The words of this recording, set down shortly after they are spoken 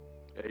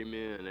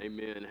Amen,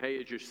 amen. Hey,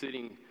 as you're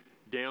sitting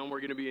down, we're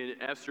going to be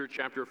in Esther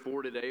chapter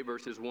 4 today,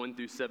 verses 1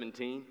 through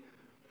 17.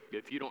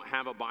 If you don't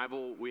have a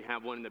Bible, we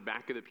have one in the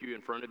back of the pew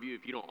in front of you.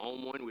 If you don't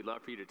own one, we'd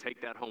love for you to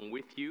take that home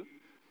with you.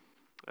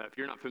 If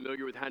you're not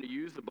familiar with how to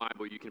use the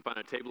Bible, you can find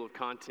a table of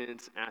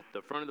contents at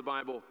the front of the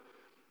Bible.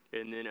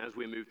 And then as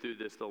we move through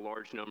this, the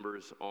large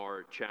numbers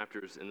are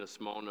chapters and the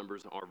small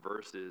numbers are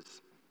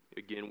verses.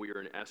 Again, we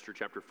are in Esther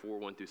chapter 4,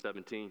 1 through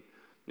 17.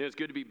 It's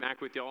good to be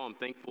back with y'all. I'm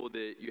thankful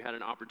that you had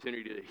an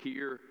opportunity to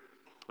hear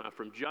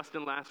from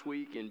Justin last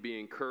week and be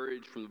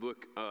encouraged from the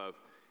book of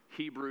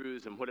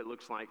Hebrews and what it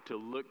looks like to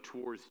look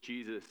towards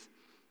Jesus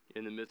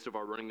in the midst of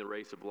our running the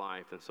race of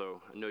life. And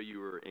so I know you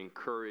were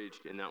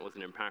encouraged, and that was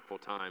an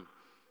impactful time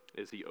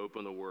as he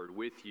opened the Word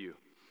with you.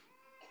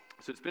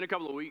 So it's been a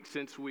couple of weeks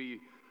since we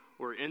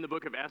were in the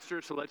book of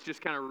Esther, so let's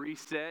just kind of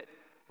reset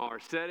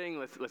our setting.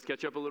 Let's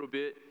catch up a little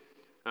bit.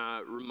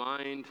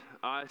 Remind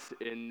us,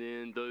 and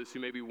then those who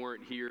maybe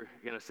weren't here,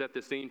 going to set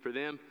the scene for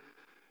them.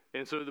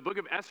 And so the book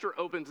of Esther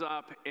opens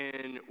up,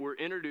 and we're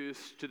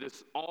introduced to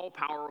this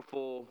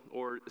all-powerful,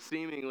 or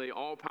seemingly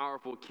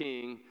all-powerful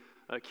king,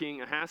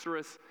 King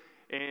Ahasuerus,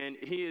 and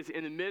he is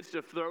in the midst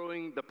of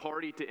throwing the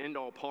party to end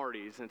all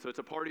parties. And so it's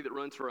a party that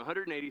runs for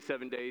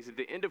 187 days, at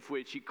the end of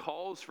which he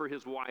calls for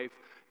his wife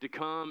to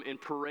come and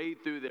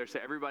parade through there so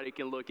everybody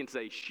can look and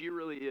say, she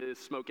really is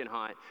smoking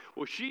hot.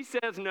 Well, she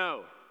says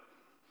no.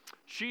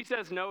 She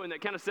says no, and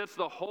that kind of sets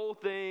the whole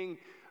thing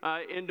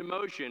into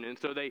motion. And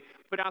so they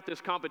put out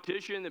this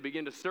competition. They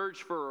begin to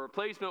search for a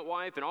replacement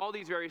wife and all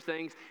these various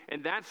things.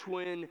 And that's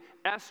when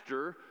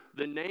Esther,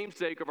 the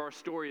namesake of our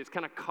story, is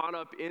kind of caught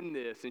up in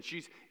this. And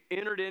she's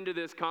entered into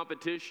this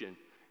competition.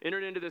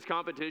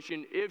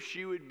 If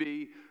she would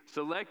be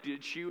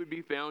selected, she would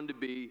be found to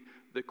be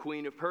the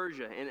queen of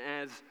Persia. And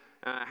as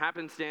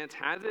happenstance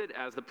has it,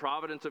 as the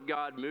providence of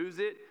God moves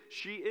it,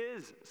 she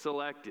is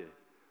selected.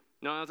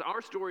 Now, as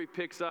our story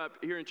picks up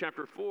here in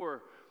chapter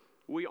 4,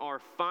 we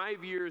are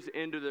 5 years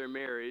into their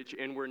marriage,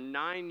 and we're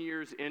 9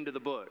 years into the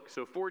book.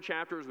 So 4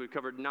 chapters, we've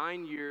covered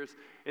 9 years,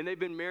 and they've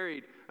been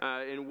married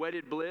in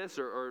wedded bliss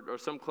or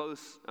some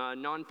close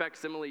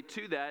non-facsimile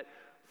to that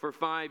for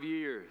 5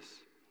 years.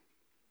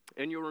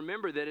 And you'll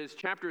remember that as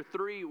chapter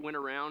 3 went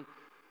around,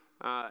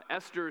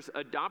 Esther's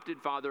adopted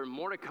father,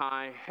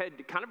 Mordecai,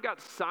 had kind of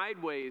got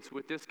sideways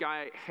with this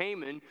guy,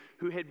 Haman,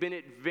 who had been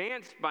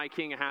advanced by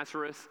King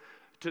Ahasuerus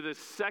to the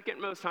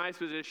second most highest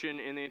position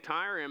in the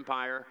entire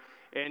empire,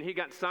 and he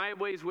got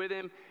sideways with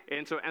him.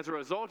 And so as a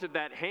result of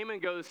that, Haman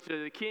goes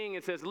to the king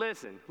and says,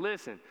 listen,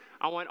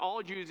 I want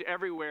all Jews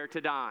everywhere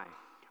to die.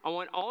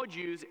 And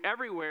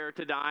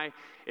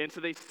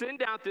so they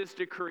send out this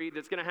decree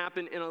that's going to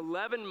happen in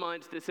 11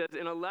 months that says,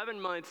 in 11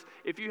 months,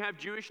 if you have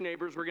Jewish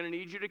neighbors, we're going to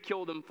need you to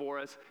kill them for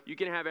us. You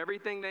can have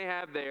everything they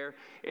have there.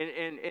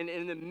 And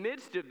in the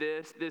midst of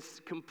this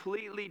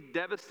completely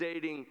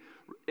devastating,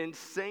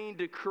 insane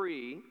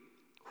decree,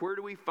 where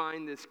do we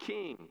find this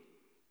king?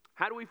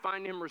 How do we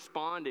find him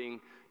responding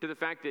to the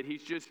fact that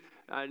he's just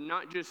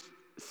not just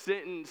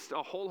sentenced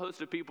a whole host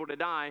of people to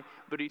die,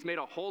 but he's made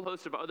a whole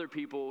host of other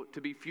people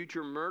to be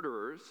future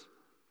murderers?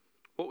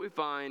 What we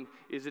find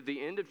is at the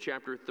end of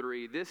chapter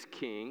 3, this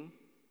king,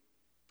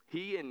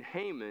 he and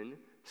Haman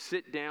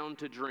sit down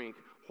to drink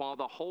while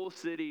the whole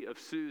city of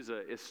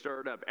Susa is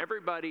stirred up.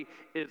 Everybody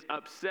is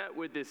upset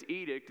with this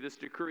edict, this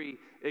decree,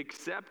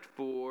 except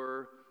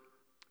for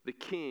the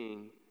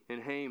king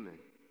and Haman.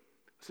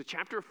 So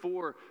chapter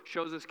 4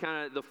 shows us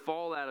kind of the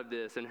fallout of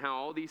this and how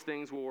all these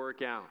things will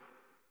work out.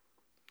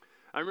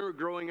 I remember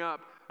growing up,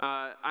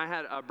 I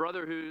had a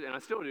brother who, and I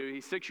still do,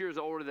 he's 6 years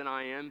older than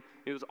I am.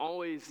 He was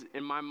always,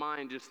 in my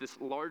mind, just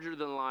this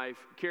larger-than-life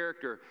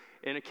character.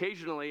 And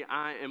occasionally,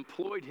 I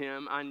employed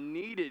him, I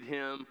needed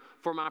him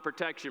for my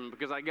protection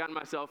because I got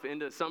myself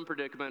into some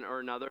predicament or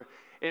another.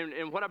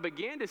 And what I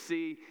began to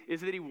see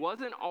is that he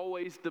wasn't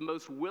always the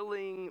most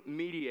willing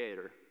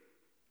mediator.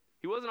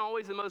 And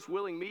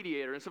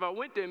so if I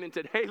went to him and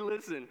said, hey,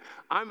 listen,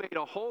 I made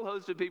a whole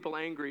host of people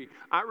angry.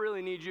 I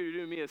really need you to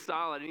do me a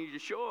solid. I need you to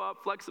show up,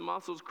 flex some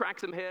muscles, crack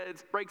some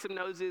heads, break some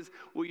noses.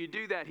 Will you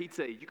do that? He'd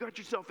say, you got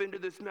yourself into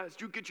this mess.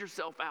 You get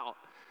yourself out.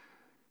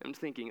 I'm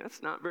thinking,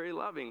 that's not very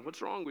loving.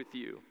 What's wrong with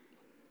you?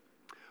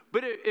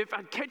 But if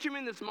I catch him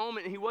in this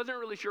moment and he wasn't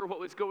really sure what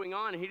was going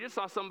on, and he just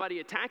saw somebody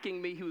attacking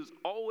me who was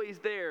always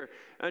there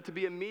to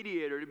be a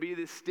mediator, to be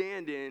this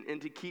stand-in, and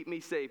to keep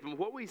me safe. And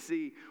what we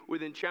see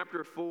within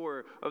chapter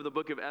 4 of the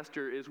book of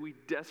Esther is we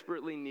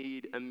desperately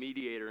need a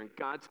mediator, and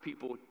God's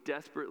people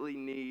desperately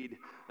need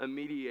a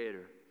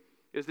mediator.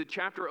 As the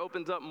chapter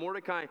opens up,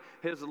 Mordecai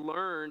has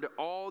learned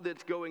all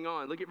that's going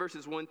on. Look at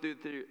verses 1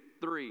 through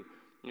 3.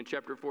 In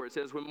chapter 4, it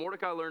says, when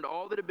Mordecai learned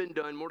all that had been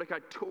done, Mordecai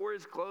tore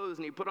his clothes,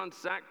 and he put on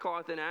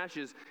sackcloth and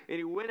ashes, and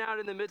he went out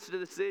in the midst of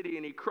the city,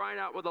 and he cried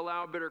out with a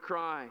loud, bitter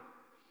cry.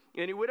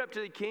 And he went up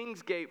to the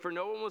king's gate, for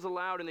no one was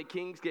allowed in the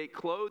king's gate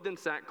clothed in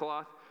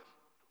sackcloth.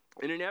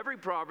 And in every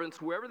province,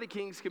 wherever the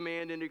king's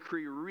command and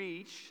decree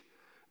reached,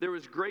 there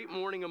was great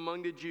mourning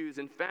among the Jews,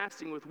 and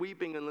fasting with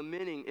weeping and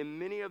lamenting, and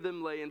many of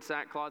them lay in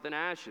sackcloth and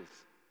ashes.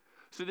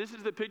 So this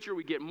is the picture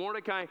we get.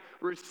 Mordecai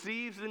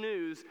receives the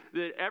news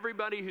that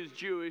everybody who's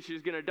Jewish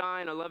is going to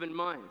die in 11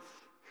 months.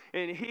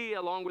 And he,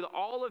 along with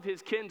all of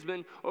his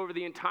kinsmen over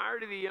the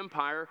entirety of the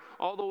empire,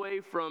 all the way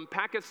from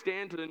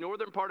Pakistan to the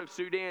northern part of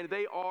Sudan,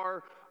 they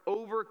are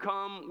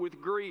overcome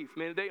with grief.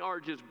 Man, they are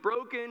just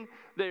broken.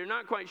 They're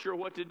not quite sure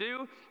what to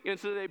do. And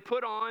so they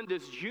put on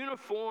this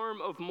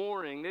uniform of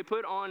mourning. They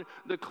put on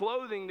the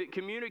clothing that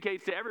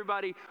communicates to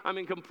everybody, I'm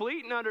in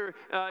complete and utter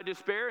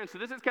despair. And so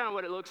this is kind of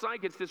what it looks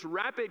like. It's this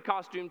rapid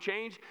costume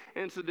change.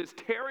 And so this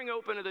tearing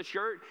open of the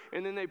shirt,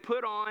 and then they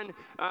put on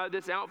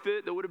this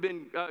outfit that would have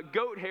been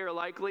goat hair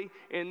likely,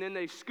 and then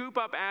they scoop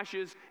up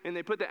ashes, and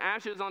they put the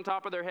ashes on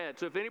top of their head.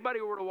 So if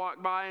anybody were to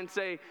walk by and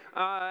say,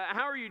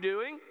 how are you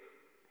doing?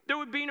 There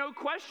would be no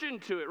question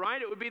to it,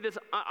 right? It would be this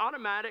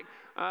automatic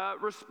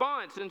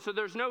response. And so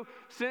there's no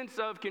sense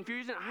of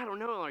confusion. I don't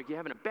know, like you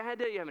having a bad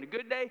day, you having a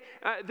good day?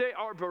 They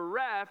are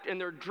bereft and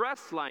they're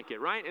dressed like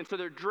it, right? And so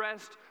they're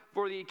dressed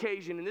for the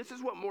occasion. And this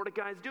is what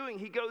Mordecai is doing.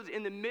 He goes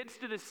in the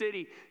midst of the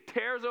city,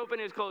 tears open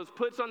his clothes,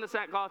 puts on the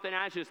sackcloth and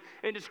ashes,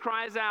 and just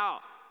cries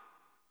out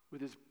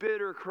with this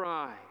bitter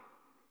cry.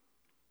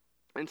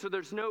 And so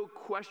there's no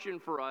question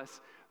for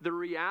us the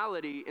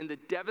reality and the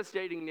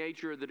devastating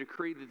nature of the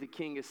decree that the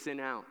king has sent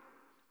out.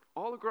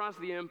 All across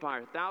the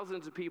empire,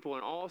 thousands of people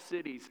in all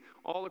cities,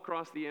 all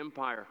across the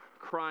empire,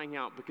 crying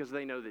out because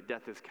they know that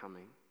death is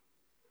coming.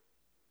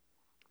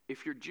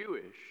 If you're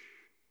Jewish,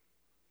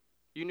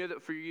 you know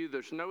that for you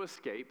there's no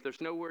escape.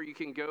 There's nowhere you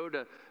can go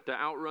to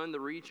outrun the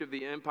reach of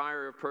the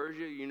empire of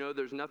Persia. You know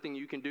there's nothing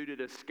you can do to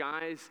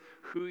disguise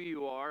who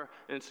you are.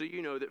 And so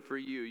you know that for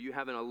you, you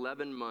have an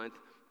 11-month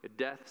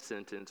death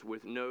sentence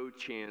with no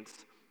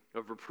chance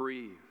of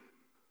reprieve.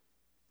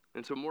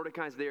 And so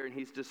Mordecai's there and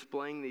he's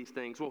displaying these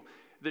things. Well,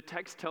 the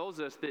text tells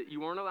us that you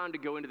weren't allowed to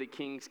go into the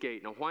king's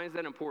gate. Now, why is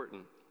that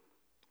important?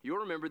 You'll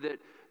remember that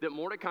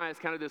Mordecai is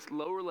kind of this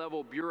lower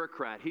level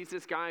bureaucrat. He's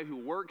this guy who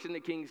works in the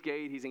king's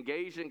gate. He's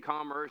engaged in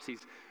commerce.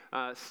 He's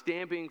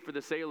stamping for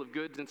the sale of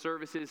goods and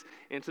services.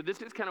 And so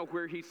this is kind of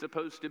where he's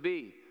supposed to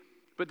be.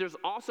 But there's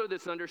also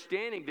this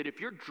understanding that if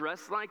you're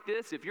dressed like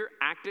this, if you're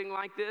acting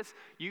like this,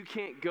 you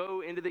can't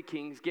go into the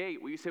king's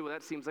gate. Well, you say, well,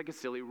 that seems like a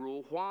silly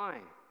rule. Why?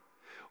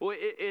 Well,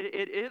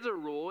 it is a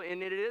rule,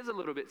 and it is a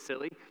little bit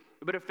silly,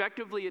 but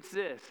effectively it's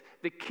this.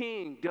 The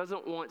king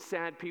doesn't want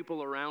sad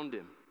people around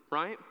him,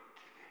 right?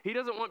 He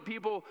doesn't want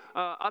people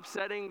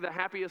upsetting the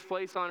happiest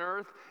place on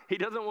earth. He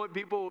doesn't want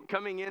people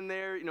coming in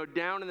there,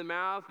 down in the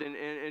mouth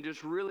and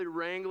just really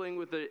wrangling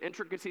with the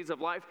intricacies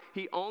of life.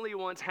 He only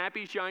wants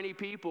happy, shiny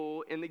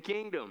people in the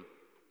kingdom.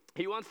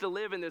 He wants to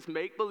live in this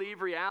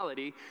make-believe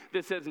reality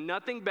that says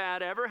nothing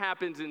bad ever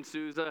happens in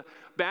Susa.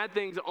 Bad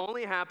things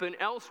only happen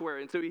elsewhere.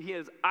 And so he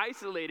has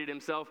isolated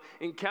himself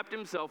and kept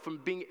himself from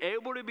being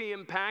able to be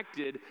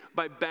impacted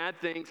by bad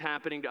things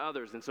happening to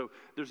others. And so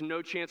there's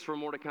no chance for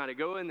Mordecai to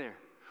go in there.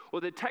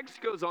 Well, the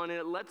text goes on and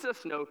it lets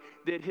us know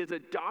that his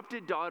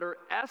adopted daughter,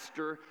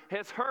 Esther,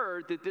 has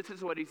heard that this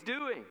is what he's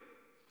doing.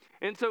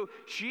 And so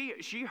she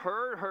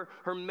heard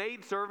her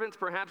maidservants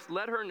perhaps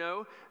let her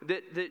know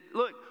that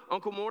look,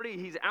 Uncle Morty,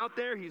 he's out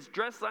there, he's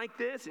dressed like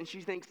this, and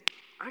she thinks,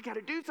 I got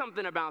to do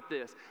something about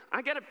this.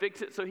 I got to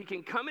fix it so he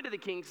can come into the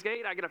king's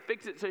gate. I got to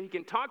fix it so he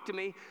can talk to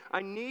me.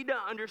 I need to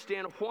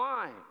understand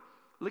why.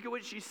 Look at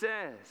what she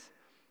says.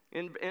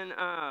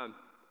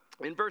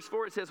 In verse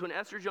 4, it says, when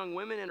Esther's young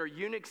women and her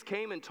eunuchs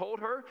came and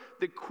told her,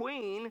 the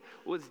queen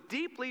was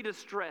deeply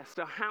distressed.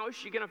 So how is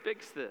she going to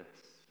fix this?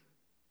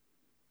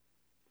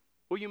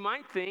 Well, you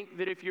might think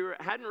that if you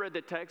hadn't read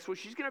the text, well,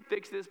 she's going to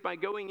fix this by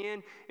going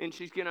in and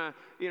she's going to,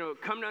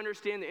 come to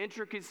understand the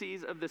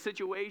intricacies of the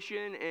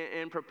situation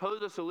and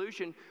propose a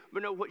solution.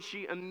 But no, what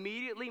she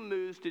immediately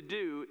moves to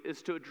do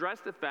is to address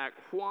the fact,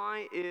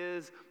 why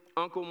is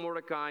Uncle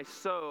Mordecai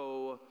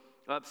so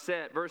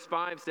upset? Verse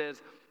 5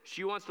 says,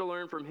 she wants to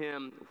learn from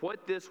him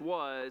what this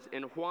was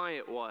and why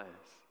it was.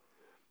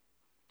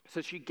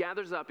 So she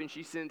gathers up and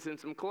she sends him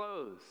some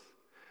clothes.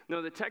 Now,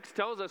 the text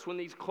tells us when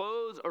these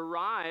clothes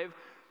arrive,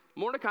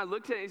 Mordecai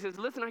looks at it and he says,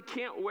 listen, I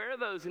can't wear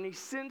those. And he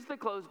sends the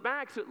clothes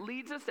back. So it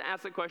leads us to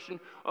ask the question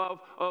of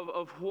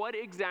what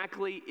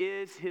exactly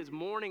is his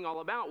mourning all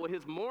about? Well,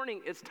 his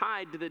mourning is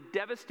tied to the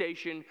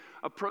devastation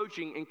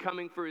approaching and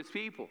coming for his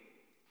people.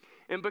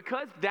 And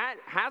because that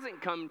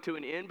hasn't come to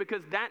an end,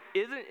 because that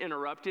isn't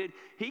interrupted,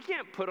 he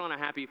can't put on a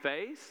happy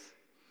face.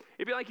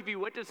 It'd be like if you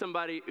went to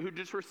somebody who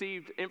just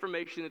received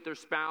information that their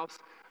spouse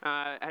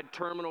had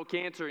terminal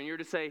cancer, and you're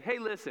to say, hey,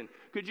 listen,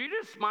 could you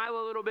just smile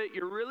a little bit?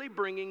 You're really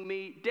bringing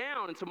me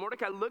down. And so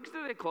Mordecai looks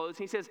at the clothes,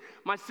 and he says,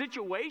 my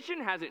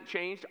situation hasn't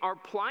changed. Our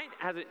plight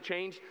hasn't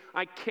changed.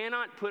 I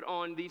cannot put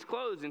on these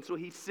clothes. And so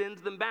he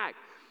sends them back.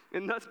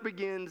 And thus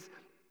begins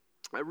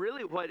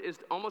really what is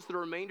almost the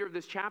remainder of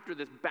this chapter,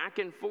 this back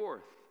and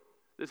forth.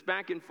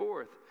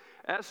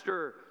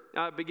 Esther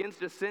begins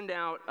to send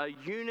out a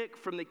eunuch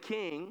from the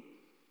king,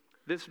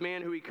 this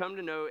man who we come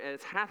to know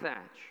as Hathach.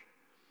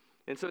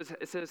 And so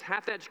it says,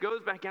 Hathach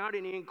goes back out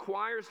and he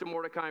inquires to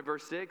Mordecai,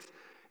 verse 6,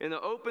 in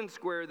the open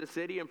square of the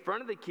city in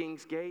front of the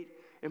king's gate,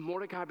 and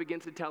Mordecai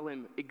begins to tell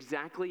him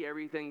exactly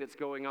everything that's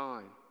going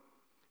on.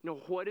 Now,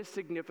 what is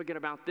significant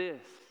about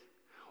this?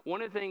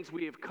 One of the things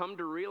we have come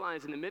to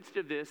realize in the midst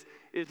of this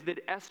is that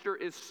Esther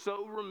is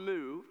so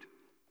removed,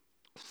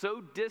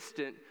 so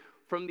distant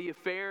from the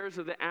affairs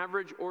of the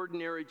average,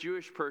 ordinary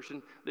Jewish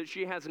person that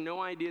she has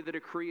no idea that a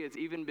decree has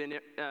even been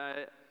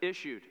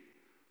issued.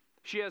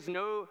 She has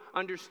no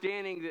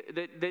understanding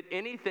that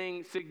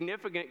anything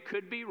significant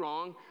could be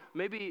wrong.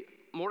 Maybe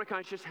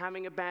Mordecai's just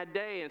having a bad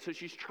day, and so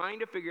she's trying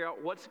to figure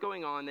out what's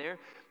going on there.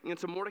 And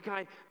so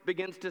Mordecai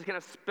begins to kind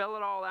of spell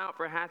it all out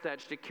for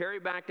Hathach to carry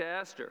back to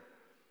Esther.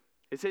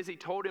 It says he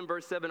told him,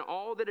 verse 7,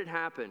 all that had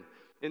happened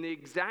and the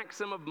exact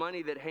sum of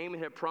money that Haman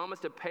had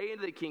promised to pay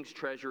into the king's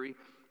treasury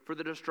for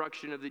the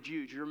destruction of the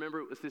Jews. You remember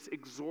it was this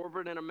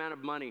exorbitant amount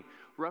of money,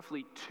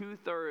 roughly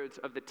 2/3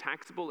 of the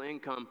taxable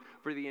income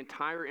for the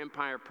entire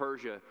empire of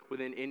Persia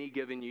within any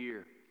given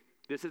year.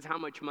 This is how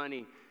much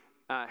money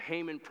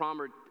Haman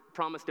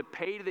promised to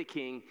pay to the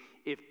king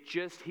if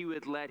just he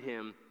would let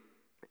him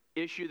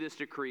issue this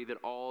decree that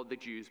all the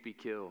Jews be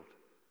killed.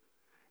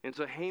 And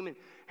so Haman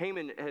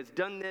has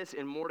done this,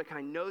 and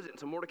Mordecai knows it. And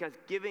so Mordecai's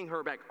giving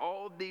her back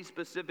all of these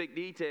specific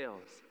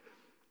details.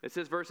 It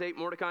says, verse 8,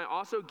 Mordecai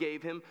also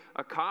gave him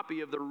a copy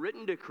of the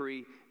written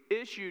decree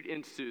issued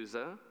in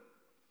Susa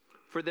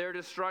for their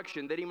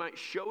destruction, that he might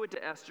show it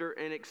to Esther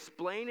and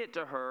explain it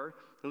to her,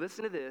 and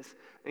listen to this,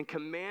 and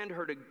command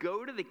her to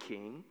go to the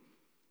king,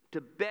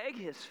 to beg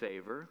his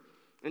favor,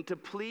 and to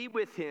plead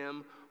with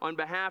him on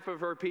behalf of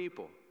her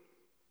people.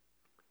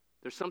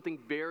 There's something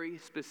very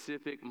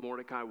specific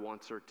Mordecai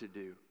wants her to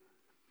do.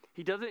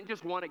 He doesn't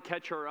just want to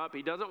catch her up.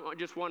 He doesn't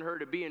just want her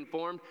to be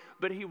informed,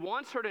 but he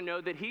wants her to know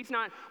that he's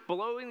not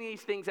blowing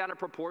these things out of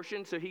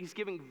proportion. So he's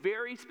giving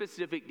very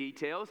specific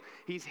details.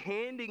 He's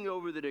handing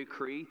over the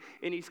decree,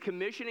 and he's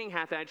commissioning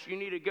Hathach. You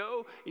need to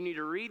go. You need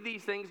to read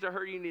these things to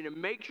her. You need to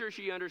make sure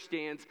she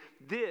understands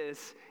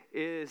these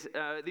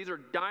are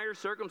dire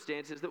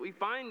circumstances that we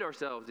find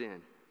ourselves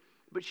in.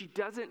 But she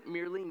doesn't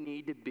merely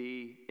need to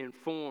be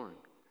informed.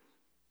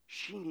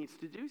 She needs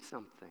to do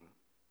something.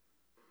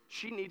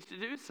 She needs to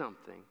do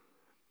something.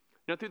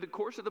 Now, through the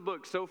course of the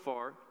book so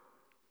far,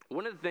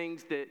 one of the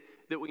things that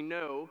we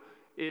know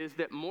is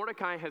that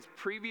Mordecai has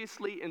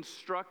previously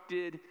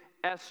instructed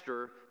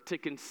Esther to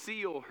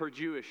conceal her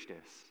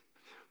Jewishness.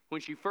 When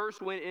she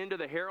first went into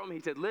the harem, he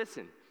said,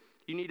 listen,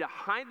 you need to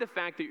hide the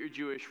fact that you're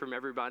Jewish from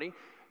everybody.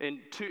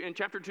 In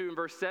chapter 2 and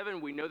verse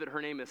 7, we know that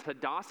her name is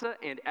Hadassah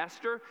and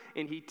Esther,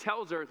 and he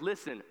tells her,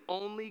 listen,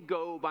 only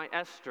go by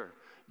Esther.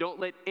 Don't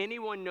let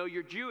anyone know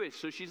you're Jewish.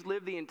 So she's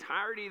lived the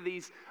entirety of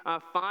these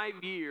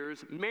 5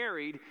 years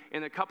married,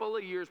 and a couple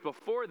of years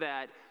before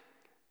that,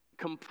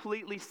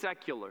 completely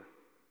secular,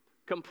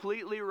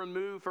 completely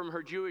removed from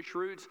her Jewish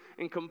roots,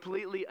 and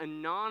completely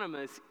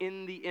anonymous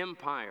in the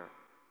empire.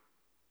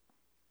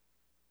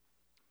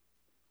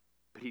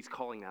 But he's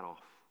calling that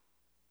off.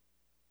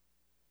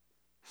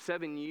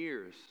 7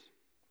 years.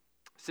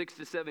 6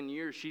 to 7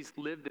 years, she's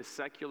lived this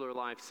secular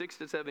life. 6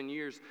 to 7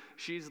 years,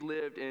 she's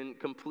lived in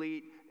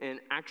complete and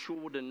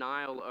actual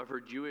denial of her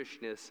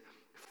Jewishness,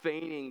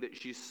 feigning that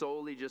she's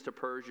solely just a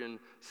Persian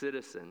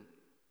citizen.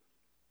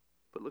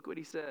 But look what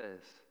he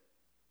says.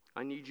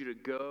 I need you to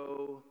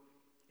go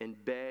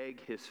and beg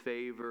his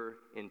favor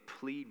and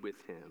plead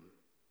with him.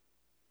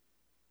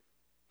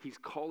 He's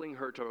calling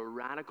her to a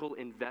radical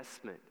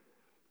investment,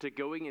 to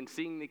going and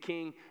seeing the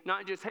king,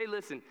 not just, hey,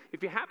 listen,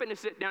 if you happen to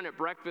sit down at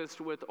breakfast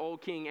with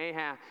old King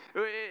Ahab,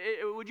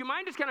 would you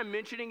mind just kind of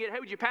mentioning it? Hey,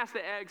 would you pass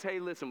the eggs?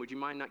 Hey, listen, would you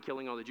mind not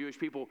killing all the Jewish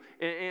people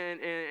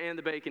and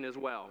the bacon as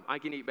well? I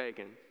can eat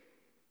bacon.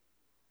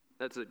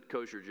 That's a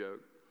kosher joke.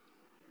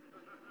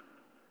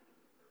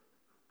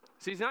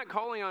 So he's not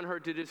calling on her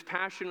to just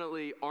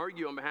passionately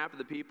argue on behalf of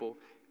the people.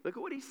 Look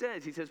at what he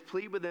says. He says,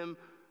 plead with them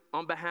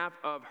on behalf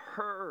of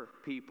her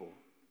people.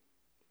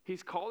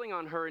 He's calling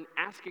on her and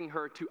asking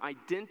her to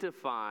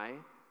identify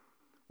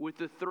with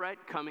the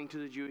threat coming to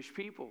the Jewish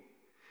people.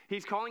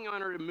 He's calling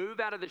on her to move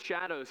out of the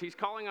shadows. He's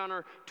calling on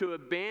her to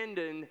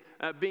abandon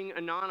being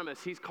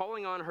anonymous. He's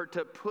calling on her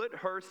to put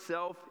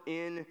herself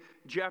in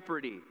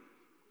jeopardy.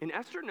 And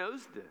Esther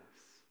knows this.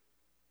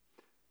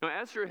 Now,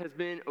 Esther has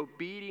been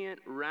obedient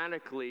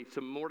radically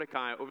to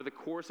Mordecai over the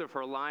course of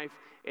her life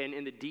and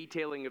in the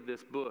detailing of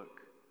this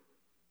book.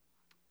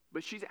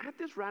 But she's at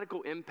this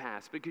radical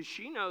impasse because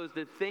she knows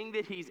the thing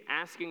that he's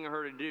asking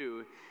her to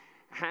do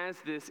has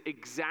this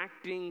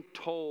exacting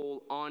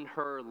toll on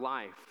her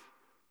life.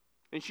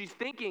 And she's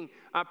thinking,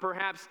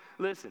 perhaps,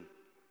 listen,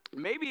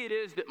 maybe it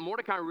is that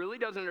Mordecai really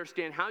doesn't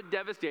understand how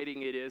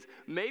devastating it is.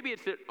 Maybe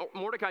it's that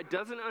Mordecai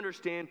doesn't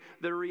understand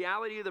the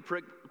reality of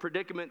the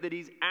predicament that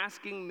he's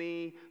asking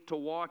me to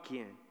walk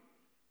in.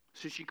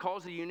 So she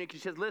calls the eunuch. She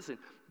says, listen,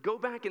 go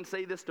back and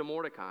say this to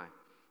Mordecai.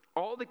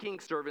 All the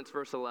king's servants,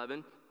 verse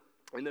 11,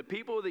 and the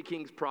people of the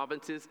king's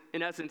provinces,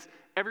 in essence,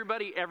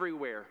 everybody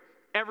everywhere.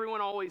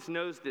 Everyone always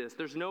knows this.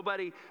 There's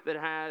nobody that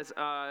has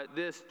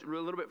this a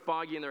little bit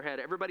foggy in their head.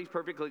 Everybody's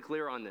perfectly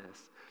clear on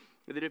this.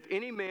 That if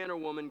any man or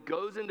woman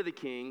goes into the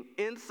king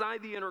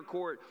inside the inner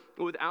court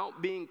without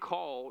being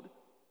called,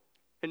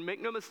 and make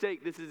no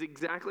mistake, this is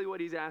exactly what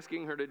he's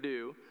asking her to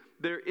do,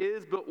 there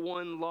is but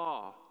one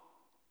law.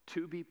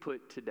 to be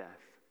put to death.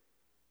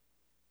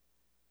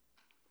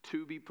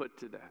 To be put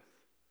to death.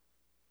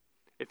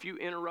 If you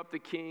interrupt the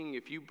king,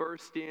 if you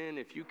burst in,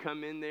 if you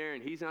come in there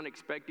and he's not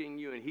expecting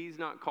you and he's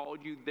not called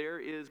you, there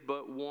is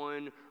but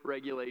one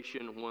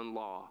regulation, one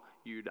law: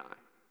 you die.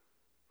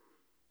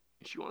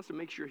 And she wants to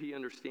make sure he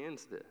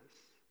understands this.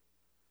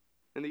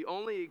 And the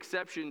only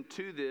exception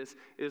to this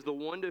is the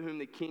one to whom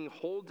the king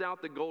holds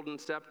out the golden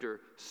scepter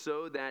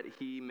so that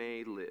he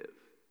may live.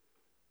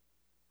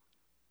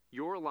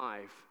 Your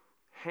life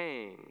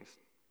hangs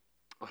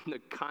on the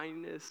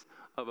kindness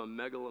of a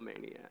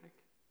megalomaniac.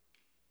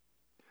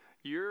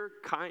 Your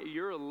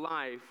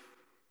life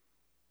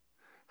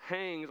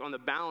hangs on the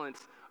balance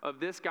of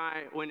this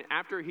guy when,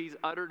 after he's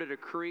uttered a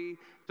decree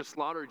to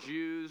slaughter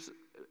Jews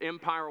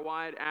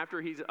empire-wide,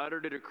 after he's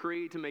uttered a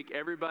decree to make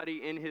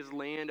everybody in his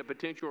land a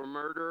potential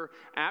murderer,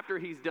 after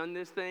he's done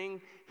this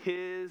thing,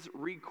 his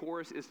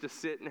recourse is to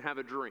sit and have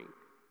a drink.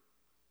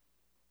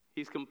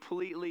 He's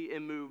completely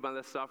immoved by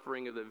the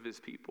suffering of his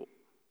people.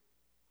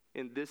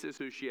 And this is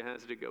who she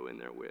has to go in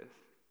there with.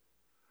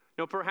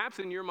 Now, perhaps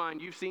in your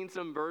mind, you've seen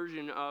some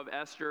version of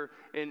Esther,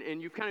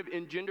 and you've kind of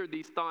engendered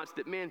these thoughts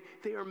that, man,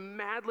 they are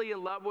madly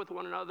in love with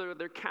one another.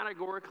 They're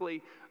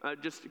categorically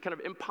just kind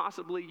of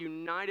impossibly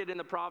united in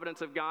the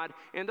providence of God,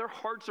 and their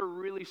hearts are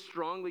really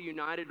strongly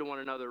united to one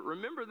another.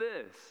 Remember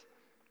this.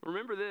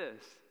 Remember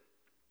this.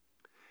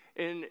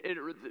 And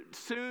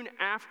soon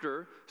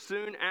after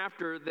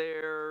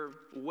their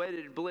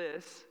wedded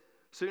bliss,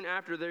 soon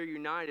after they're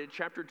united,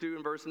 chapter 2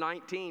 and verse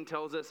 19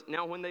 tells us,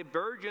 now when the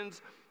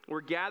virgins were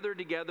gathered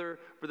together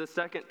for the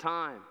second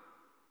time,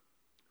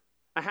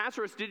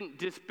 Ahasuerus didn't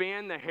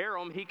disband the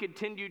harem, he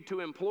continued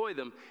to employ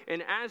them.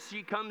 And as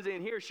she comes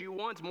in here, she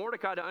wants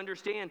Mordecai to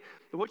understand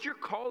that what you're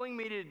calling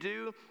me to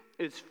do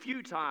is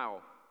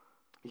futile.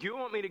 You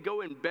want me to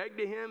go and beg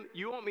to him?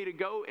 You want me to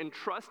go and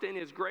trust in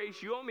his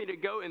grace? You want me to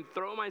go and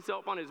throw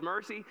myself on his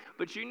mercy?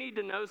 But you need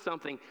to know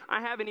something.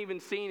 I haven't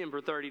even seen him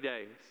for 30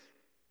 days.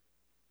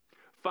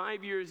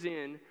 5 years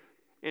in,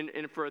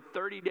 and for a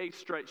 30-day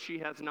stretch, she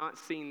has not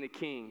seen the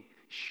king.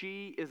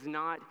 She is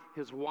not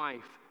his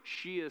wife.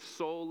 She is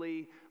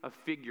solely a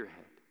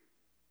figurehead.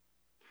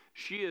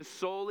 She is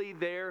solely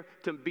there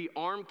to be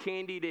arm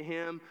candy to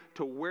him,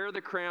 to wear the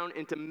crown,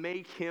 and to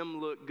make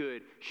him look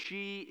good.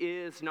 She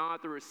is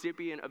not the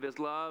recipient of his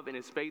love and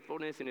his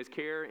faithfulness and his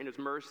care and his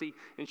mercy,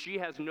 and she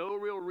has no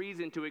real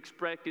reason to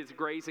expect his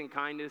grace and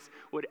kindness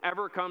would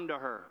ever come to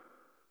her.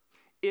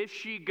 If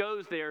she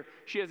goes there,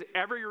 she has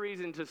every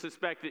reason to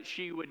suspect that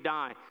she would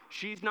die.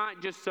 She's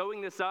not just sewing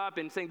this up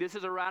and saying, this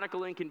is a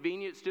radical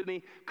inconvenience to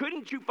me.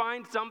 Couldn't you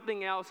find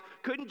something else?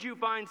 Couldn't you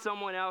find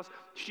someone else?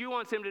 She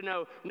wants him to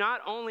know,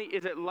 not only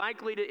is it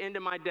likely to end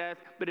in my death,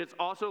 but it's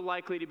also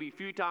likely to be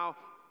futile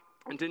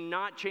and to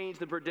not change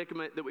the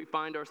predicament that we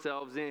find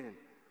ourselves in.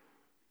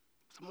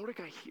 So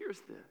Mordecai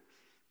hears this.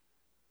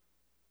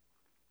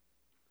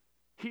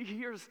 He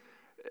hears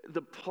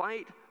the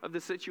plight of the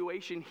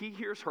situation. He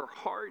hears her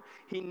heart.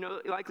 He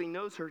likely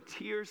knows her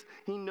tears.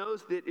 He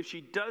knows that if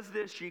she does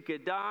this, she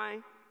could die.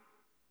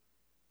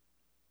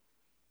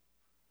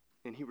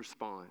 And he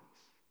responds.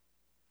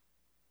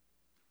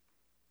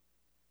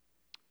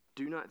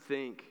 Do not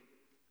think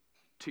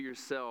to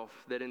yourself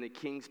that in the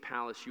king's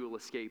palace you will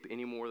escape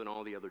any more than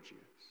all the other Jews.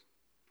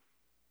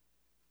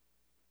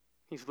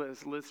 He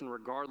says, listen,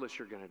 regardless,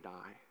 you're going to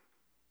die.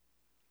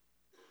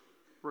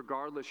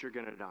 Regardless, you're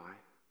going to die.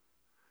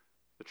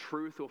 The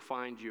truth will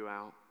find you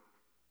out.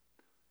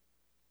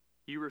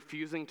 You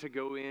refusing to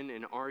go in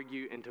and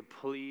argue and to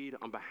plead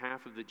on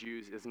behalf of the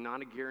Jews is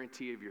not a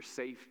guarantee of your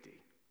safety.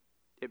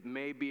 It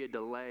may be a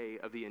delay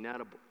of the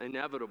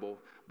inevitable,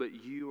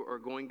 but you are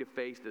going to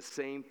face the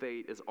same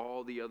fate as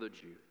all the other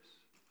Jews.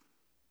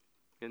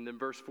 And then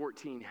verse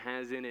 14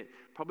 has in it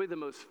probably the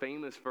most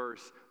famous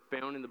verse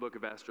found in the book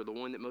of Esther, the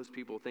one that most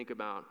people think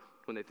about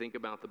when they think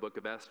about the book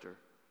of Esther.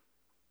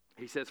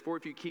 He says, for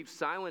if you keep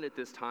silent at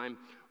this time,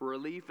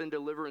 relief and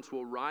deliverance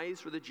will rise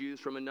for the Jews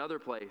from another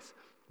place,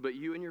 but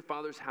you and your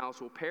father's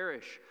house will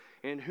perish.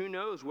 And who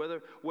knows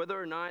whether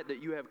or not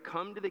that you have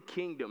come to the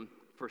kingdom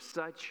for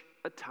such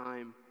a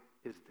time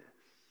as this.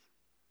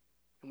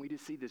 And we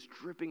just see this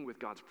dripping with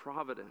God's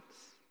providence.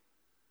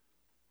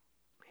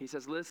 He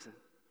says, listen,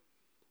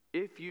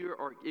 if you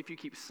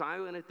keep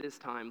silent at this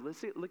time,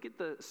 look at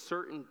the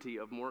certainty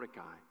of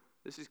Mordecai.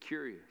 This is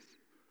curious.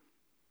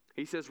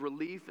 He says,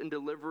 relief and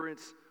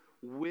deliverance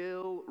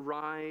will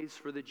rise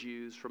for the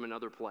Jews from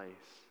another place.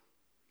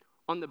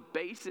 On the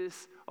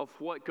basis of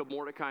what could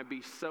Mordecai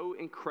be so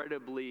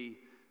incredibly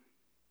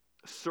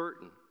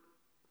certain,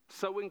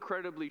 so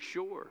incredibly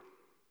sure?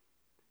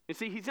 You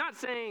see, he's not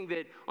saying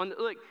that,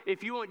 look,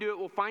 if you won't do it,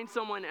 we'll find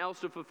someone else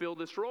to fulfill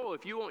this role.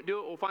 If you won't do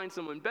it, we'll find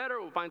someone better.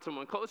 We'll find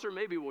someone closer.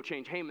 Maybe we'll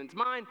change Haman's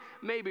mind.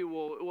 Maybe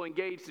we'll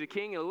engage the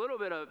king in a little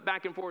bit of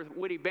back and forth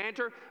witty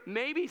banter.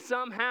 Maybe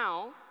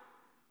somehow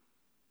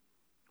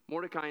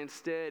Mordecai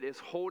instead is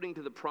holding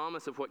to the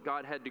promise of what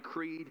God had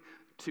decreed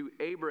to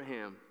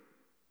Abraham.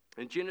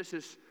 In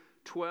Genesis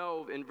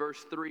 12 in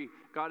verse 3,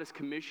 God is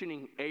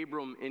commissioning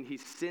Abram and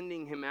he's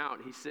sending him out.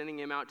 He's sending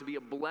him out to be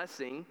a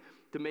blessing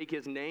to make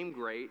his name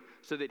great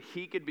so that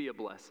he could be a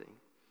blessing.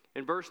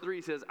 In verse 3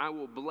 he says, I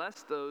will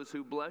bless those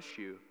who bless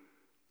you.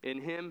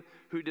 In him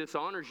who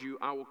dishonors you,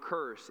 I will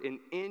curse. And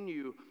in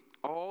you,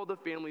 all the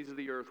families of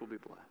the earth will be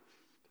blessed.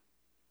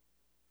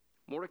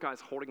 Mordecai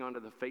is holding on to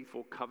the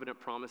faithful covenant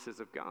promises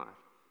of God.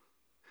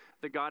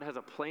 That God has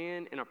a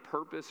plan and a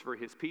purpose for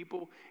his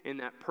people, and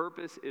that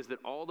purpose is that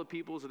all the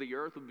peoples of the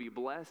earth would be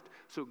blessed.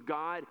 So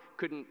God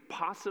couldn't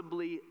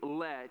possibly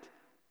let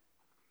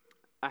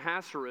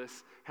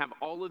Ahasuerus have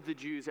all of the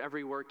Jews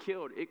everywhere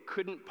killed. It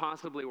couldn't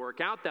possibly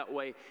work out that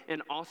way,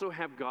 and also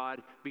have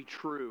God be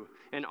true,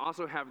 and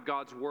also have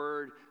God's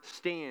word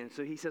stand.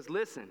 So he says,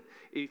 listen,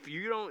 if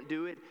you don't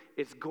do it,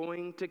 it's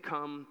going to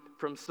come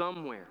from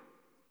somewhere.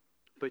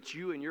 But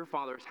you and your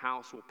father's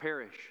house will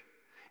perish.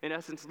 In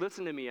essence,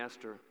 listen to me,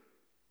 Esther.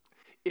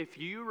 If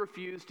you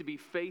refuse to be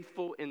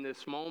faithful in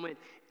this moment,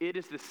 it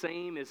is the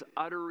same as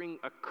uttering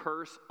a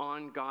curse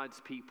on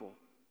God's people.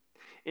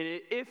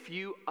 And if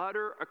you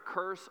utter a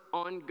curse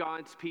on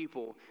God's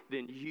people,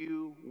 then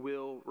you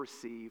will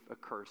receive a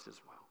curse as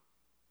well.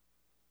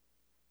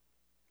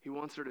 He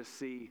wants her to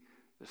see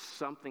that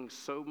something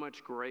so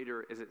much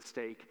greater is at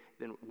stake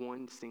than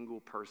one single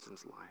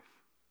person's life.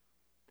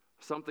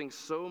 Something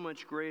so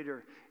much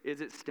greater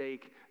is at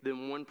stake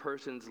than one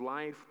person's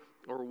life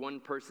or one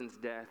person's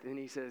death. And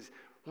he says,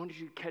 I want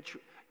you to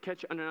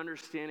catch an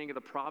understanding of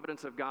the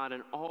providence of God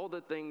and all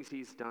the things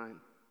he's done.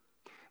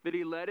 That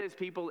he led his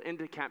people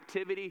into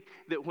captivity,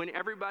 that when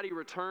everybody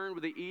returned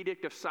with the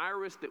edict of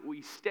Cyrus, that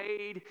we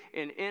stayed,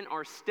 and in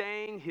our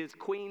staying, his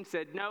queen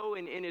said no,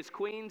 and in his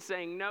queen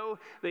saying no,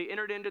 they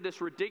entered into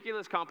this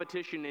ridiculous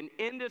competition, and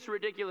in this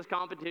ridiculous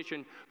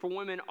competition for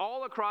women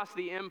all across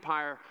the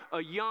empire,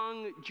 a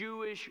young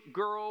Jewish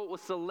girl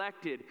was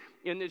selected,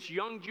 and this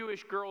young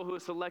Jewish girl who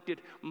was selected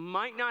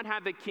might not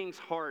have the king's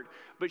heart,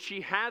 but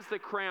she has the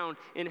crown,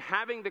 and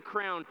having the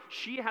crown,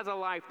 she has a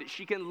life that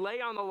she can lay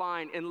on the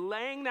line, and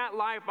laying that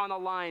life on the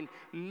line,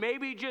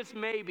 maybe, just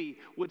maybe,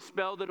 would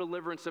spell the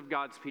deliverance of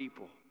God's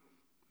people.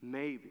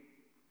 Maybe.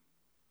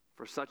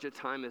 For such a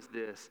time as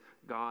this,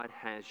 God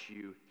has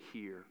you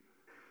here,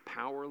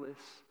 powerless,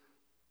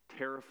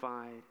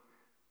 terrified,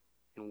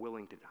 and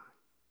willing to die.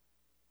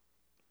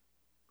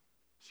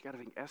 So you got to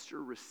think,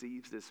 Esther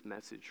receives this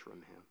message from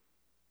him.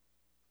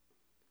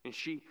 And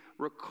she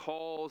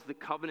recalls the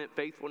covenant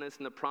faithfulness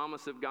and the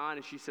promise of God.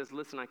 And she says,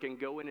 listen, I can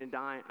go in and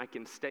die. I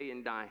can stay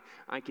and die.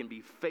 I can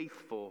be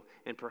faithful,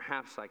 and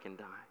perhaps I can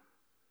die.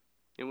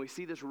 And we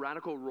see this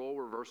radical role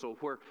reversal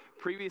where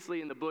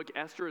previously in the book,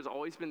 Esther has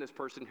always been this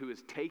person who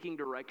is taking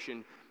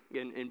direction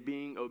and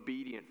being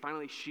obedient.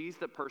 Finally, she's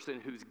the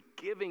person who's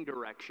giving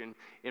direction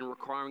and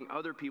requiring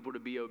other people to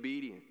be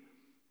obedient.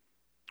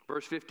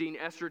 Verse 15,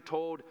 Esther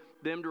told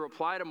them to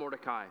reply to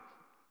Mordecai,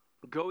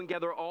 go and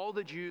gather all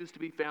the Jews to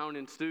be found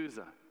in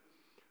Susa.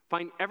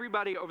 Find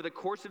everybody over the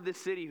course of this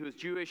city who is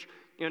Jewish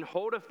and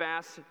hold a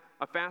fast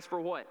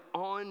for what?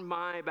 On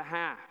my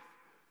behalf.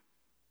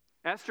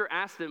 Esther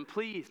asked them,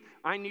 please,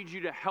 I need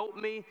you to help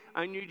me.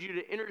 I need you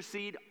to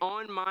intercede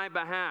on my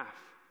behalf.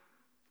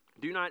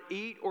 Do not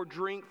eat or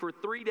drink for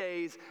 3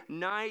 days,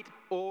 night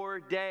or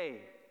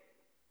day.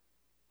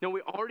 Now,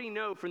 we already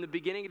know from the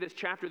beginning of this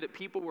chapter that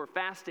people were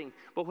fasting,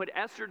 but what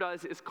Esther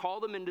does is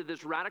call them into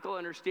this radical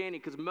understanding,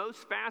 because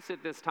most fasts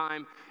at this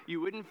time, you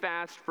wouldn't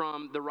fast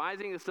from the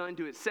rising of the sun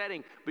to its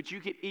setting, but you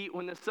could eat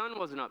when the sun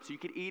wasn't up, so you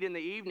could eat in the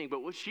evening.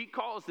 But what she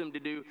calls them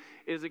to do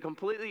is a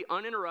completely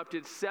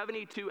uninterrupted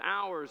 72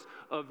 hours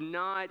of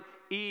not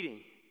eating.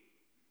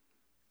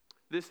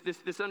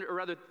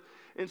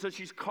 And so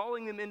she's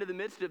calling them into the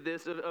midst of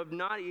this, of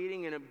not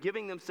eating and of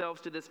giving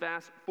themselves to this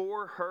fast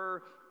for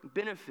her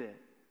benefit.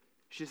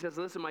 She says,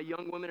 listen, my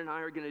young women and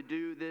I are going to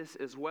do this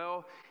as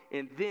well.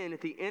 And then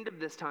at the end of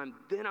this time,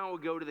 then I will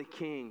go to the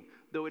king,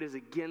 though it is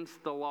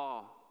against the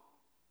law.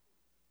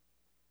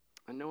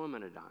 I know I'm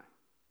going to die.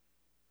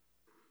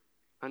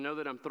 I know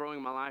that I'm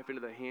throwing my life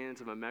into the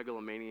hands of a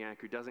megalomaniac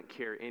who doesn't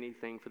care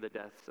anything for the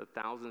deaths of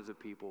thousands of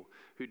people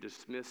who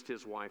dismissed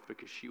his wife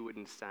because she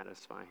wouldn't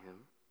satisfy him.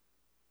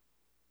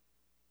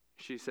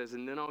 She says,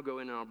 and then I'll go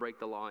in and I'll break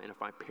the law, and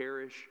if I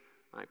perish,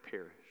 I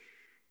perish.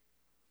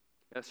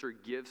 Esther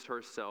gives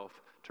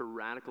herself to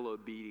radical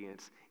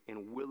obedience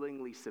and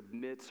willingly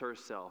submits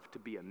herself to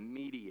be a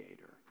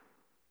mediator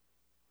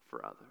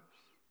for others.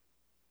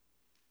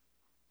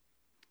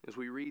 As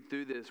we read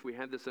through this, we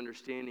have this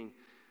understanding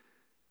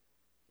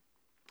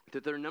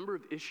that there are a number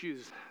of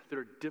issues that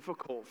are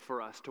difficult for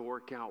us to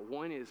work out.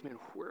 One is, man,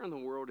 where in the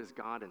world is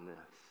God in this?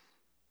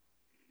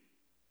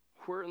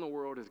 Where in the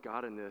world is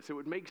God in this? It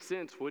would make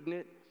sense, wouldn't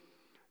it?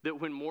 That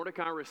when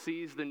Mordecai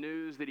receives the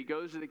news that he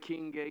goes to the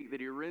king gate, that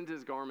he rends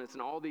his garments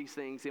and all these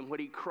things, and what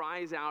he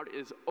cries out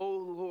is,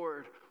 oh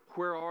Lord,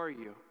 where are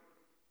you?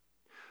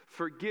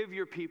 Forgive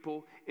your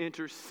people,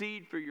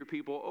 intercede for your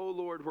people. Oh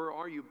Lord, where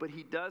are you? But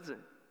he doesn't.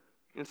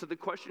 And so the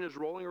question is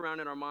rolling around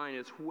in our mind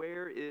is,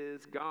 where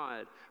is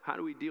God? How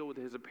do we deal with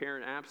his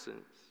apparent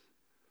absence?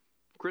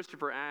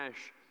 Christopher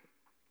Ash,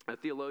 a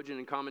theologian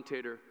and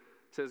commentator,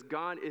 says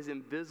God is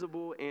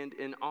invisible and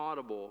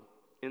inaudible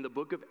in the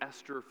book of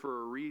Esther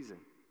for a reason.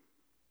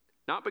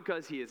 Not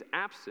because he is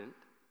absent,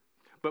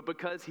 but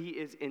because he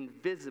is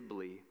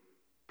invisibly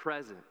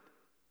present.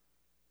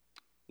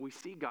 We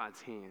see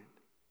God's hand.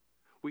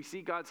 We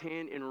see God's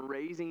hand in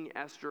raising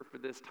Esther for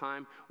this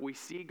time. We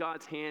see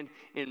God's hand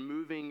in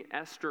moving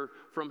Esther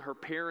from her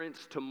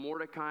parents to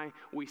Mordecai.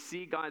 We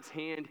see God's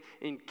hand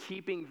in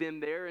keeping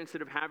them there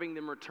instead of having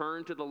them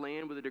return to the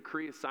land with a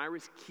decree of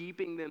Cyrus,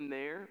 keeping them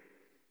there.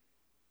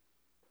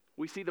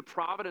 We see the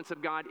providence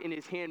of God in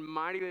his hand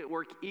mightily at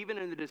work, even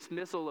in the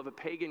dismissal of a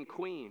pagan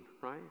queen,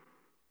 right?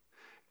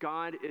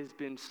 God has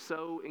been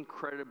so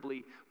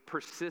incredibly,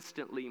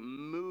 persistently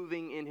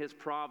moving in his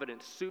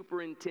providence,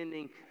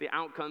 superintending the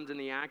outcomes and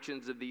the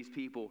actions of these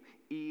people,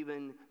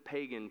 even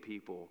pagan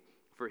people,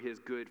 for his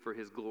good, for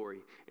his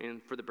glory,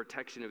 and for the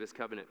protection of his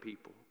covenant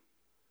people.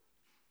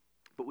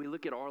 But we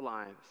look at our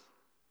lives,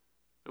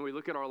 and we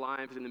look at our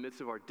lives in the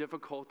midst of our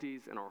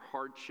difficulties and our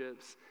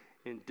hardships,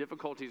 and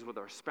difficulties with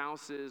our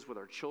spouses, with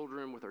our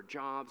children, with our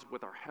jobs,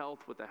 with our health,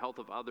 with the health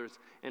of others.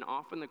 And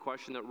often the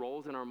question that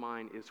rolls in our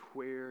mind is,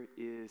 where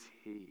is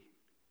he?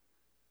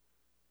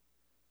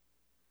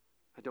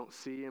 I don't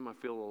see him. I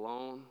feel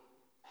alone.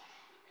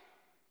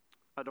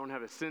 I don't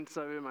have a sense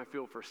of him. I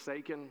feel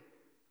forsaken.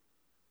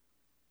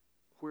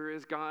 Where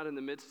is God in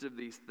the midst of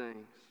these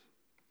things?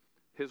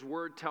 His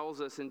word tells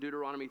us in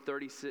Deuteronomy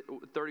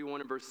 31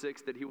 and verse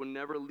 6 that he will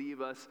never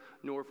leave us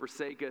nor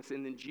forsake us.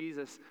 And then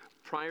Jesus,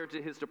 prior to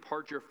his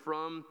departure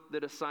from the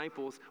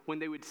disciples, when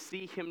they would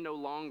see him no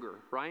longer,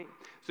 right?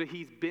 So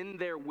he's been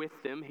there with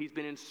them. He's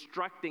been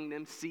instructing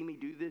them, see me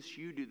do this,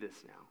 you do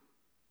this now.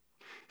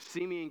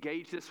 See me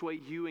engage this way,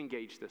 you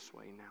engage this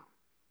way now.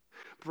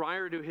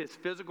 Prior to his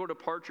physical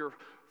departure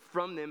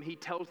from them, he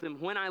tells them,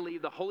 when I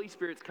leave, the Holy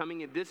Spirit's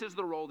coming, and this is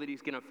the role that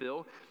he's going to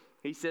fill.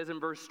 He says in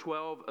verse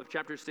 12 of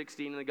chapter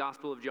 16 in the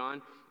Gospel of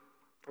John,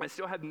 I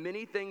still have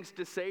many things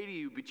to say to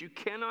you, but you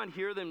cannot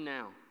hear them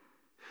now.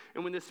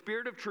 And when the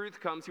Spirit of truth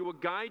comes, he will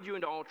guide you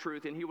into all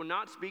truth, and he will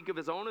not speak of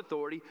his own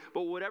authority,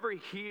 but whatever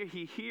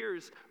he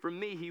hears from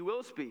me, he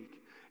will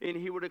speak. And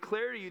he will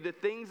declare to you the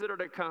things that are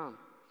to come.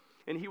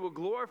 And he will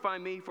glorify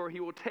me, for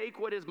he will take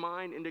what is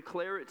mine and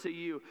declare it to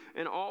you.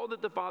 And all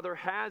that the Father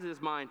has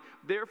is mine.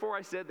 Therefore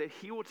I said that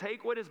he will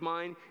take what is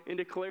mine and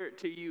declare it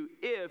to you,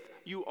 if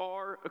you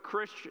are a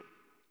Christian.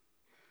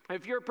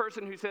 If you're a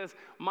person who says,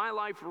 my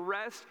life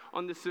rests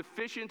on the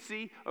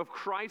sufficiency of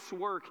Christ's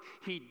work,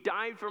 he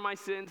died for my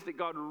sins, that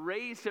God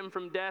raised him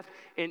from death,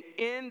 and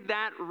in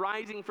that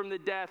rising from the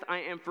death, I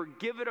am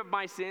forgiven of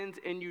my sins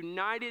and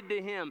united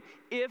to him.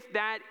 If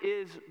that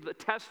is the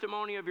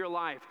testimony of your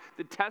life,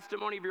 the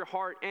testimony of your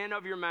heart and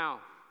of your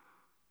mouth,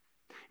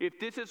 if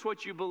this is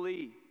what you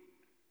believe,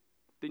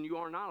 then you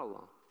are not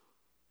alone.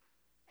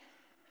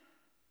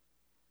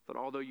 But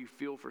although you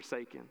feel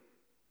forsaken,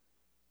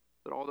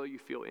 that although you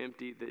feel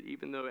empty, that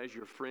even though as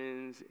your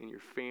friends and your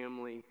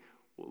family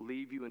will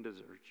leave you and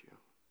desert you,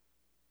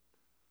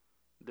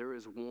 there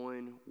is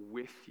one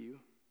with you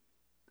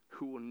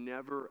who will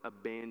never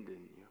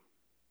abandon you.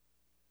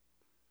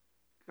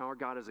 Our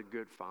God is a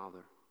good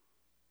Father,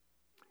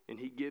 and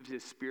he gives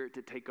his Spirit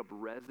to take up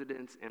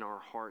residence in our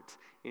hearts,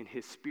 and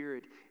his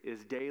Spirit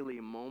is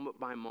daily, moment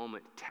by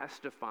moment,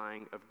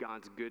 testifying of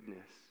God's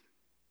goodness,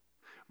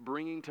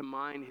 bringing to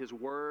mind his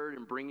word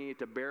and bringing it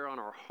to bear on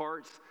our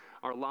hearts,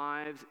 our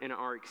lives, and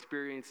our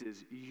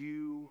experiences.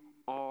 You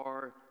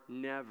are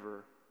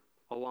never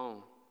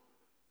alone.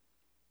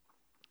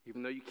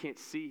 Even though you can't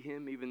see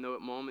him, even though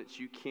at moments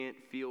you can't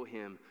feel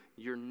him,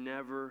 you're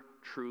never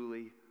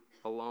truly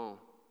alone.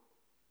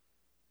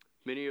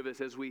 Many of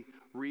us, as we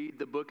read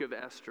the book of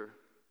Esther,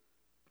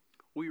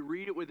 we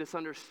read it with this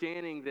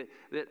understanding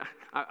that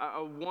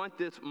I want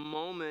this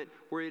moment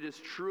where it is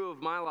true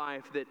of my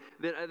life, that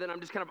I'm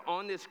just kind of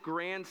on this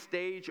grand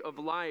stage of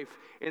life,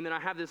 and then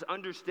I have this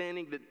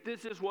understanding that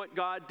this is what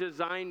God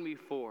designed me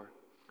for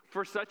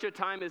such a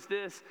time as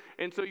this.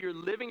 And so you're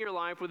living your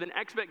life with an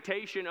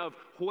expectation of,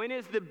 when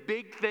is the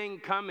big thing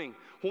coming?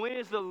 When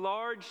is the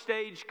large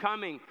stage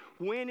coming?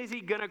 When is he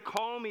going to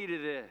call me to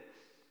this?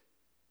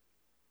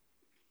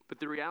 But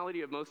the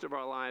reality of most of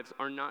our lives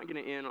are not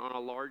going to end on a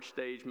large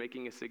stage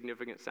making a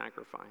significant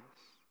sacrifice.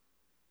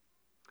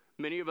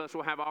 Many of us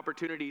will have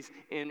opportunities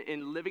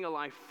in living a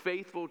life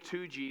faithful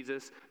to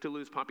Jesus to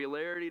lose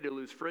popularity, to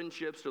lose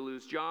friendships, to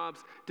lose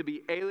jobs, to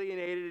be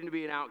alienated and to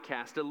be an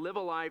outcast, to live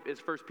a life, as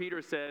 1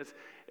 Peter says,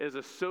 as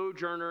a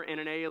sojourner and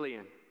an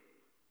alien.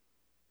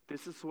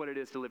 This is what it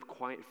is to live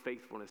quiet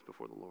faithfulness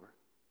before the Lord.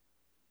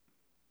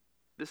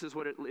 This is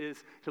what it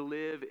is to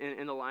live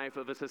in the life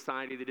of a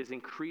society that is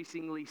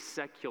increasingly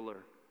secular,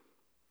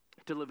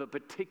 to live a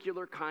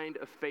particular kind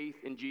of faith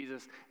in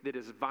Jesus that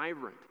is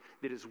vibrant,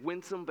 that is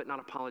winsome but not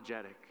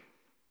apologetic,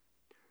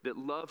 that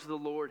loves the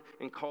Lord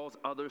and calls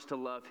others to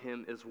love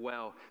him as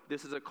well.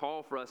 This is a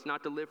call for us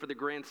not to live for the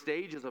grand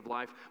stages of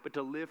life, but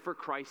to live for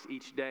Christ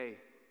each day.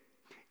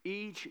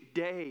 Each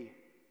day.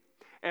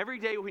 Every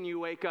day when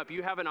you wake up,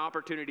 you have an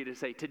opportunity to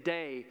say,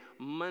 today,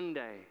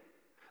 Monday,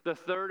 the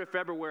 3rd of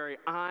February,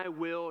 I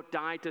will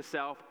die to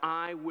self.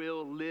 I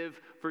will live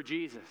for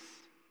Jesus.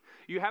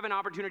 You have an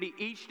opportunity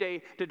each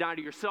day to die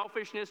to your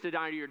selfishness, to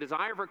die to your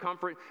desire for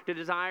comfort, to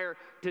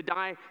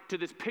die to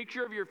this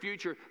picture of your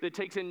future that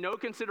takes in no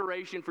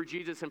consideration for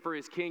Jesus and for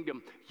his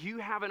kingdom. You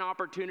have an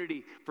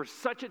opportunity for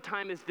such a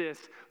time as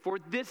this, for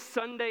this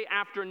Sunday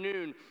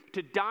afternoon,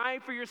 to die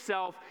for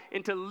yourself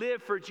and to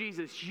live for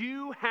Jesus.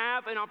 You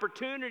have an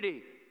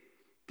opportunity.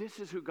 This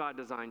is who God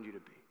designed you to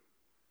be.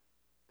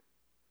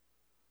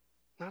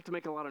 Not to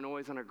make a lot of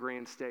noise on a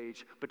grand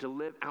stage, but to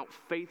live out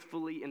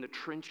faithfully in the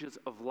trenches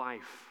of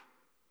life.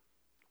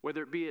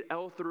 Whether it be at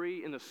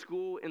L3, in the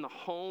school, in the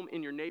home,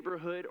 in your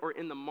neighborhood, or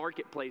in the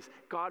marketplace,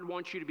 God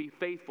wants you to be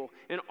faithful.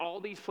 In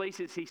all these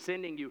places he's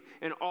sending you,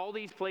 in all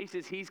these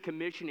places he's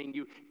commissioning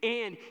you,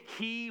 and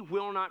he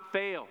will not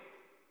fail.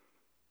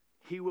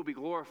 He will be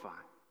glorified.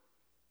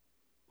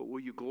 But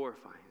will you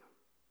glorify him?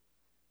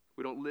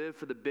 We don't live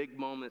for the big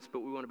moments, but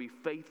we want to be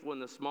faithful in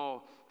the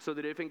small, so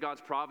that if in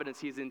God's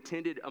providence he has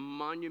intended a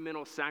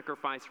monumental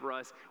sacrifice for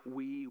us,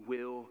 we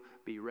will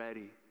be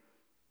ready.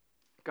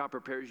 God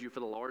prepares you for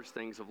the large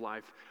things of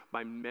life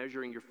by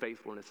measuring your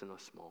faithfulness in the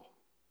small.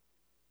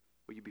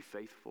 Will you be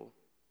faithful?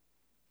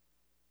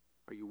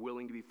 Are you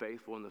willing to be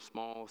faithful in the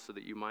small so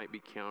that you might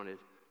be counted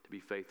to be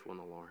faithful in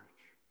the large?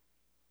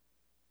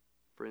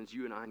 Friends,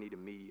 you and I need a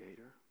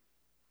mediator.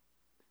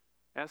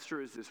 Esther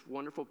is this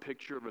wonderful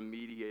picture of a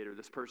mediator,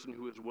 this person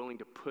who is willing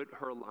to put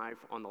her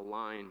life on the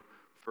line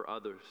for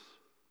others.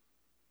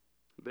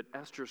 But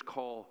Esther's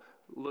call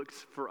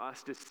looks for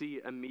us to see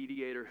a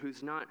mediator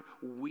who's not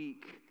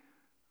weak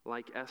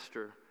like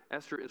Esther.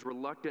 Esther is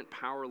reluctant,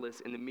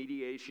 powerless, and the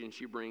mediation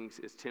she brings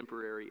is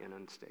temporary and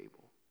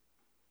unstable.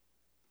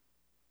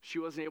 She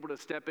wasn't able to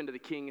step into the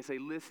king and say,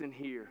 listen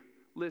here,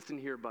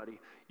 buddy.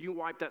 You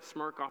wipe that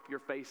smirk off your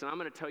face, and I'm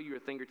going to tell you a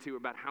thing or two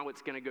about how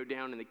it's going to go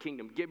down in the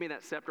kingdom. Give me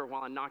that scepter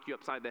while I knock you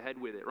upside the head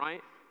with it,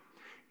 right?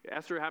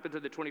 Esther happened to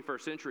the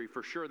 21st century.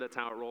 For sure, that's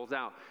how it rolls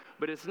out.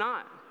 But it's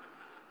not.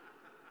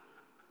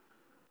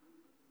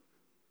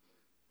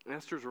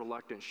 Esther's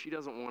reluctant. She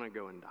doesn't want to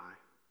go and die.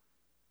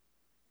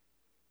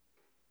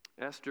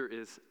 Esther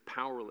is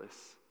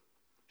powerless.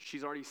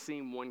 She's already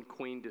seen one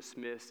queen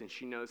dismissed, and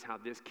she knows how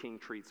this king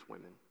treats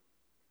women.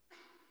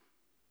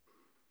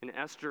 And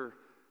Esther,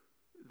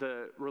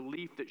 the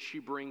relief that she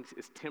brings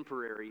is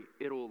temporary.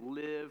 It'll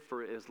live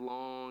for as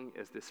long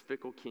as this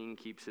fickle king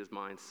keeps his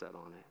mind set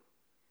on it.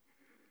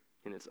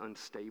 And it's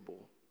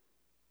unstable.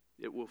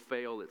 It will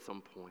fail at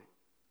some point.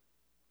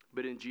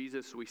 But in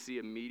Jesus, we see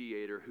a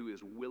mediator who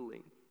is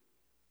willing.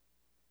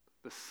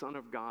 The Son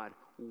of God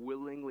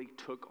willingly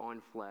took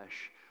on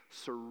flesh,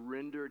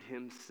 surrendered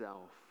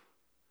himself,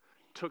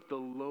 took the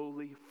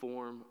lowly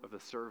form of a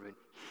servant.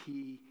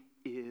 He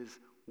is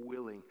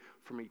willing.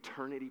 From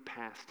eternity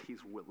past,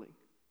 he's willing.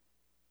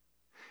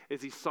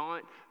 As he saw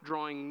it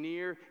drawing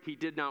near, he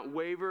did not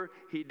waver,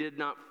 he did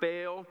not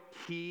fail.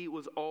 He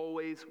was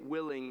always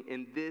willing,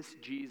 and this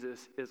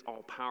Jesus is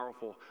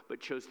all-powerful,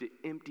 but chose to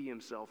empty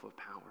himself of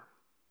power,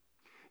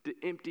 to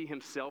empty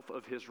himself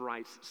of his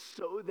rights,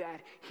 so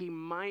that he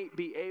might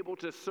be able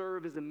to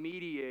serve as a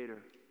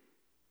mediator.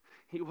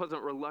 He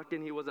wasn't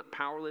reluctant, he wasn't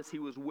powerless, he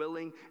was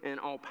willing and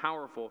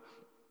all-powerful.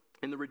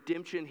 And the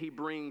redemption he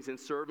brings in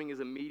serving as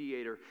a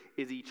mediator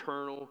is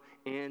eternal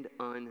and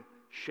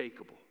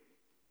unshakable.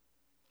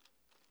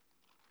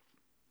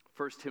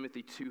 1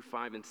 Timothy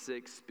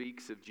 2:5-6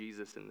 speaks of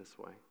Jesus in this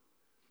way.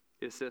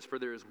 It says, "For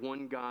there is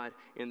one God,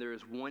 and there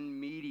is one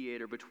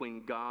mediator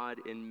between God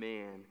and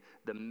man,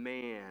 the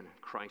man,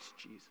 Christ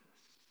Jesus."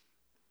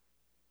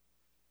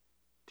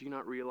 Do you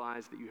not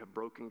realize that you have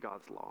broken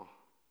God's law?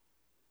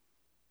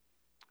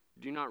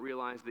 Do you not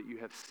realize that you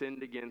have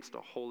sinned against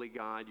a holy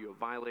God? You have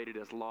violated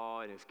his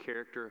law and his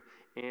character,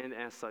 and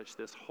as such,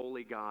 this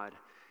holy God,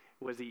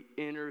 as he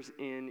enters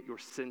in your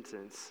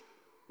sentence,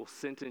 will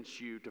sentence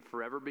you to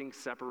forever being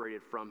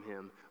separated from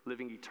him,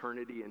 living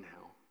eternity in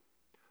hell,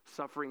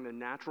 suffering the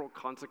natural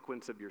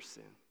consequence of your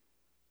sin.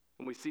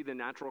 And we see the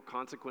natural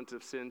consequence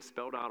of sin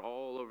spelled out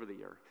all over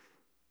the earth.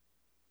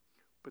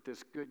 But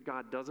this good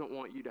God doesn't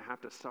want you to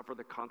have to suffer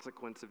the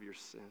consequence of your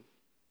sin.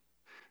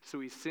 So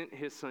he sent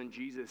his son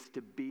Jesus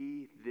to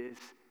be this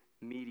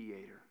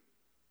mediator,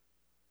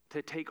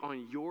 to take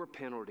on your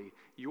penalty,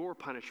 your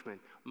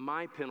punishment,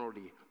 my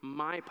penalty,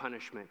 my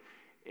punishment,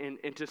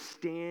 and to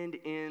stand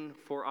in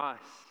for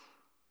us.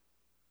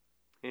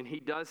 And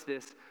he does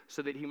this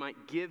so that he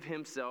might give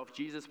himself,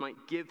 Jesus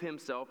might give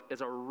himself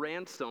as a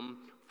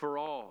ransom for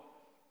all,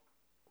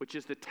 which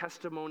is the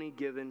testimony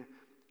given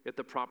at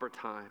the proper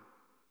time.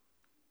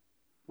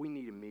 We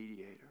need a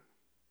mediator.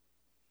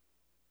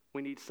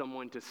 We need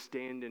someone to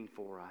stand in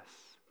for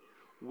us.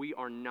 We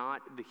are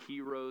not the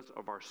heroes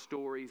of our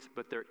stories,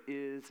 but there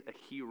is a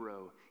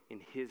hero,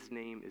 and his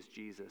name is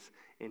Jesus.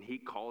 And he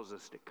calls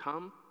us to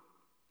come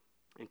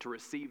and to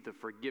receive the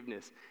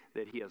forgiveness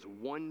that he has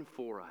won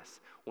for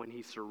us when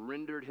he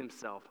surrendered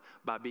himself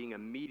by being a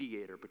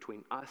mediator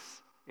between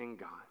us and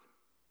God.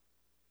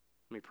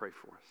 Let me pray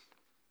for us.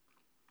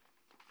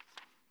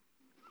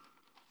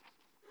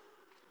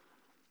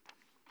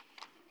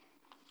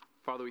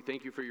 Father, we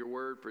thank you for your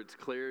word, for its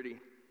clarity.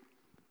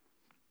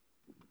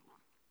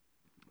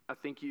 I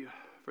thank you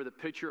for the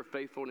picture of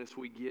faithfulness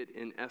we get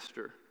in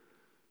Esther.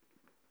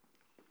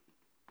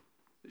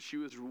 That she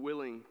was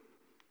willing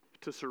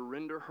to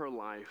surrender her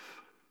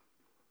life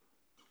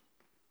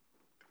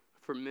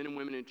for men and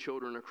women and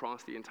children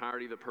across the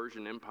entirety of the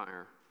Persian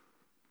Empire.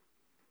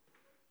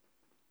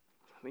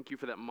 Thank you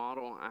for that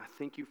model. I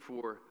thank you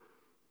for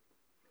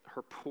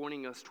her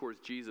pointing us towards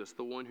Jesus,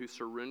 the one who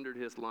surrendered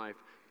his life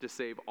to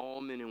save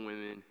all men and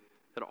women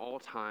at all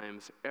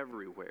times,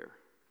 everywhere.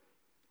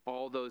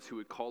 All those who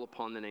would call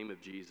upon the name of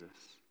Jesus.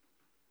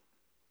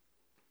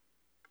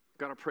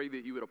 God, I pray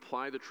that you would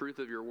apply the truth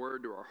of your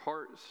word to our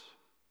hearts,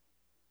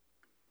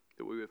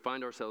 that we would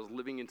find ourselves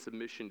living in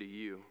submission to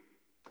you.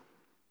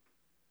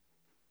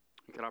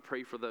 God, I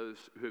pray for those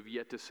who have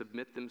yet to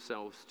submit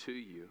themselves to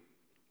you.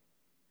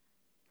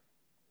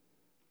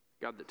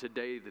 God, that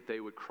today that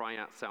they would cry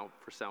out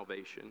for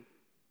salvation.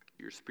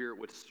 Your Spirit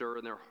would stir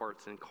in their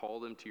hearts and call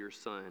them to your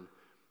Son,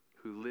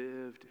 who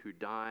lived, who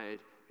died,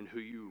 and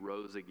who you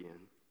rose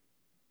again.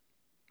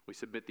 We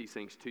submit these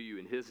things to you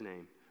in his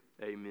name.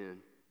 Amen.